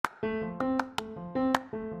Hello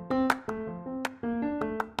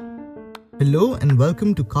and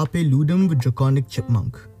welcome to Carpe Ludum with Draconic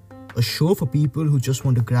Chipmunk, a show for people who just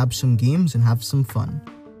want to grab some games and have some fun.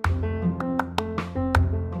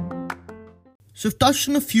 So I've touched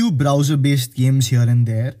on a few browser-based games here and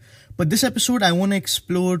there, but this episode I want to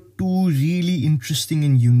explore two really interesting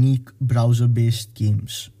and unique browser-based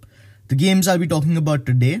games. The games I'll be talking about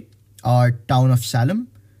today are Town of Salem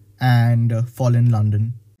and Fallen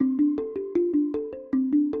London.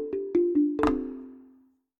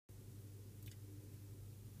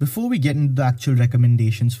 Before we get into the actual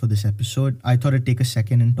recommendations for this episode, I thought I'd take a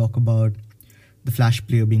second and talk about the Flash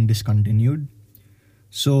Player being discontinued.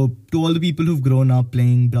 So, to all the people who've grown up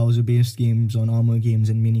playing browser-based games on Armor Games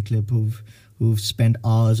and Miniclip, who've spent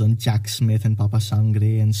hours on Jack Smith and Papa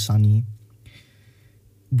Sangre and Sunny,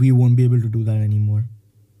 we won't be able to do that anymore.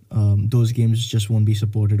 Those games just won't be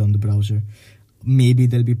supported on the browser. Maybe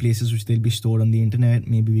there'll be places which they'll be stored on the internet.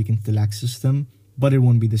 Maybe we can still access them. But it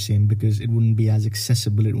won't be the same because it wouldn't be as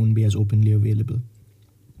accessible, it wouldn't be as openly available.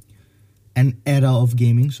 An era of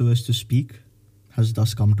gaming, so as to speak, has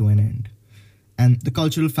thus come to an end. And the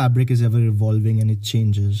cultural fabric is ever evolving and it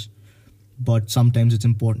changes. But sometimes it's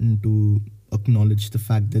important to acknowledge the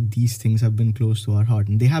fact that these things have been close to our heart.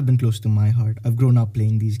 And they have been close to my heart. I've grown up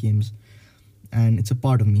playing these games. And it's a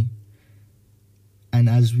part of me. And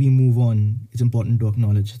as we move on, it's important to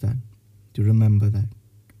acknowledge that, to remember that,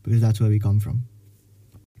 because that's where we come from.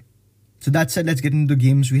 So that said, let's get into the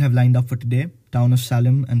games we have lined up for today, Town of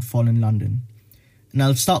Salem and Fallen London. And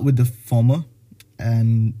I'll start with the former.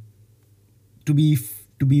 And to be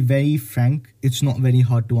very frank, it's not very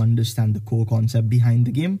hard to understand the core concept behind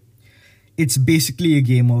the game. It's basically a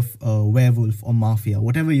game of werewolf or mafia,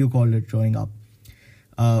 whatever you call it growing up,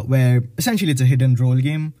 where essentially it's a hidden role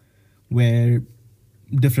game where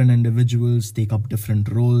different individuals take up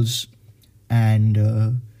different roles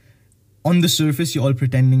and on the surface, you're all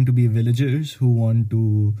pretending to be villagers who want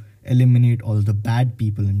to eliminate all the bad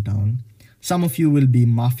people in town. Some of you will be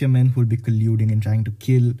mafia men who will be colluding and trying to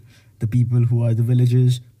kill the people who are the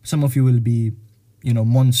villagers. Some of you will be,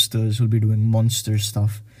 monsters who will be doing monster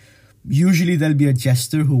stuff. Usually there'll be a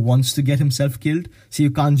jester who wants to get himself killed. So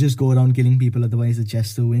you can't just go around killing people, otherwise the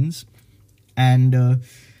jester wins. And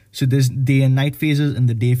so there's day and night phases. In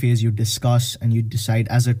the day phase, you discuss and you decide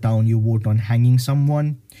as a town, you vote on hanging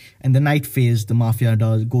someone. And the night phase, the mafia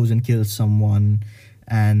goes and kills someone.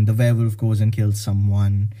 And the werewolf goes and kills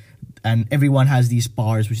someone. And everyone has these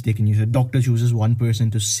powers which they can use. A doctor chooses one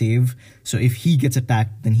person to save. So if he gets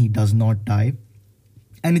attacked, then he does not die.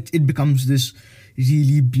 And it becomes this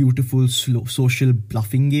really beautiful social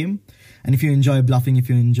bluffing game. And if you enjoy bluffing, if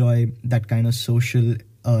you enjoy that kind of social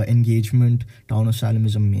engagement, Town of Salem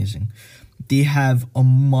is amazing. They have a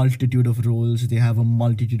multitude of roles. They have a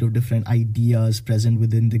multitude of different ideas present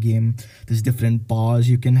within the game. There's different powers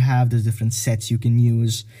you can have. There's different sets you can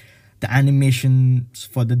use. The animations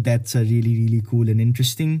for the deaths are really, really cool and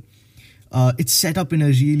interesting. It's set up in a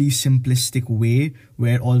really simplistic way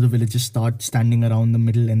where all the villagers start standing around the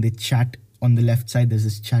middle and they chat. On the left side, there's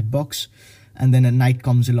this chat box. And then a night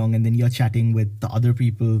comes along and then you're chatting with the other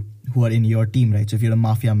people who are in your team, right? So if you're a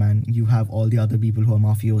mafia man, you have all the other people who are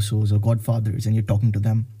mafiosos or godfathers and you're talking to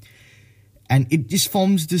them. And it just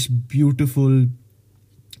forms this beautiful,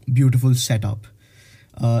 beautiful setup.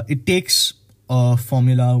 It takes a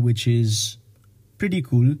formula which is pretty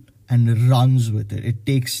cool and runs with it. It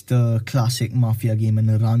takes the classic mafia game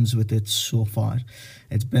and runs with it so far.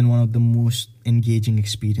 It's been one of the most engaging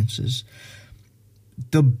experiences.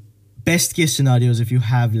 The best case scenario is if you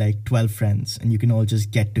have like 12 friends and you can all just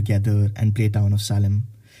get together and play Town of Salem.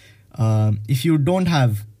 If you don't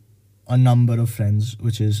have a number of friends,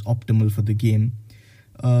 which is optimal for the game,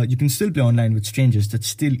 you can still play online with strangers. That's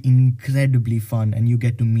still incredibly fun and you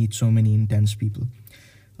get to meet so many intense people.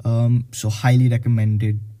 So highly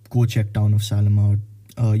recommended. Go check Town of Salem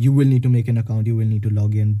out. You will need to make an account. You will need to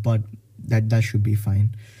log in, but that should be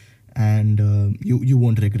fine. And you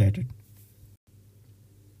won't regret it.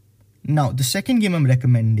 Now, the second game I'm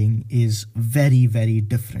recommending is very, very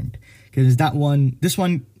different. Because this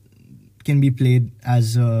one can be played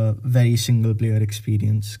as a very single player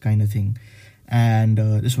experience kind of thing. And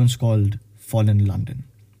this one's called Fallen London.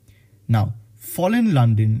 Now, Fallen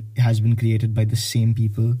London has been created by the same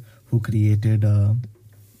people who created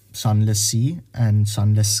Sunless Sea and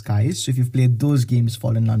Sunless Skies. So if you've played those games,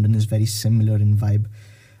 Fallen London is very similar in vibe.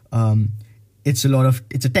 It's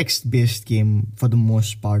a text-based game for the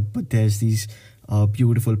most part, but there's these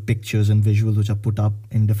beautiful pictures and visuals which are put up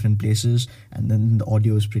in different places, and then the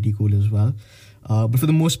audio is pretty cool as well. But for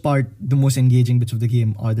the most part, the most engaging bits of the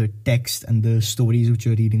game are the text and the stories which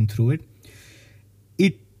you're reading through it.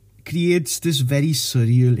 It creates this very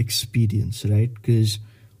surreal experience, right? Because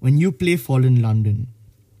when you play Fallen London,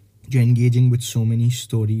 you're engaging with so many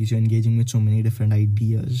stories, you're engaging with so many different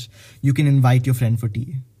ideas. You can invite your friend for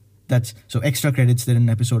tea. That's so extra credits there in an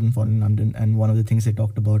episode in Fallen London, and one of the things they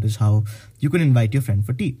talked about is how you can invite your friend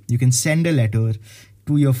for tea. You can send a letter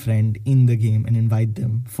to your friend in the game and invite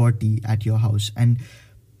them for tea at your house. And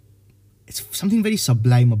it's something very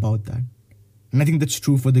sublime about that. And I think that's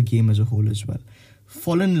true for the game as a whole as well.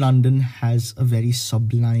 Fallen London has a very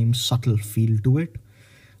sublime, subtle feel to it.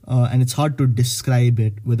 And it's hard to describe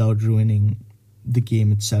it without ruining the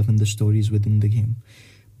game itself and the stories within the game.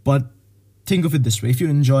 But think of it this way. If you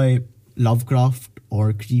enjoy Lovecraft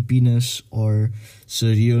or creepiness or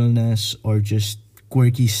surrealness or just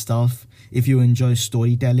quirky stuff, if you enjoy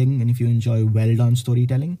storytelling and if you enjoy well-done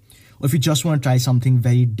storytelling, or if you just want to try something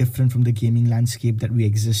very different from the gaming landscape that we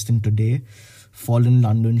exist in today, Fallen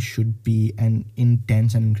London should be an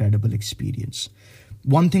intense and incredible experience.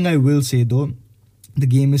 One thing I will say though, the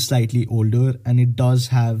game is slightly older and it does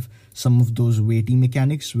have some of those weighty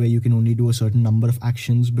mechanics where you can only do a certain number of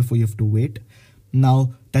actions before you have to wait.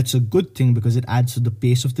 Now, that's a good thing because it adds to the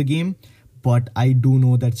pace of the game, but I do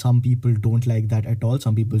know that some people don't like that at all.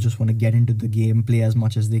 Some people just want to get into the game, play as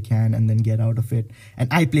much as they can, and then get out of it. And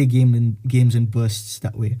I play games in bursts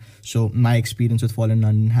that way. So my experience with Fallen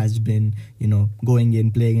London has been, going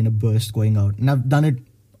in, playing in a burst, going out. And I've done it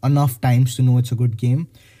enough times to know it's a good game.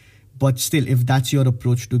 But still, if that's your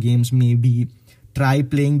approach to games, maybe try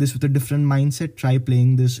playing this with a different mindset. Try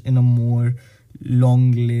playing this in a more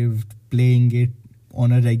long-lived, playing it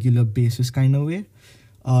on a regular basis kind of way.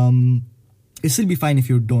 It'll still be fine if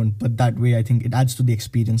you don't, but that way I think it adds to the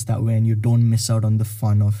experience that way and you don't miss out on the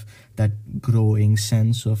fun of that growing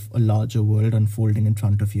sense of a larger world unfolding in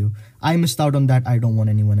front of you. I missed out on that. I don't want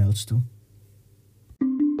anyone else to.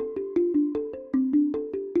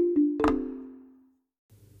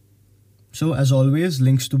 So as always,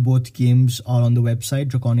 links to both games are on the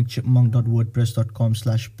website,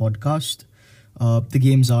 draconicchipmunk.wordpress.com/podcast. The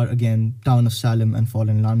games are, again, Town of Salem and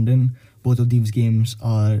Fallen London. Both of these games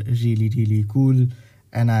are really, really cool,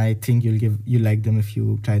 and I think you'll like them if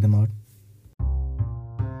you try them out.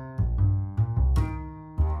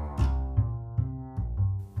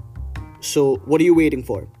 So what are you waiting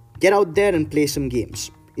for? Get out there and play some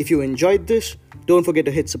games. If you enjoyed this, don't forget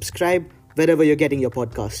to hit subscribe wherever you're getting your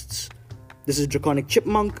podcasts. This is Draconic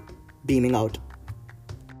Chipmunk, beaming out.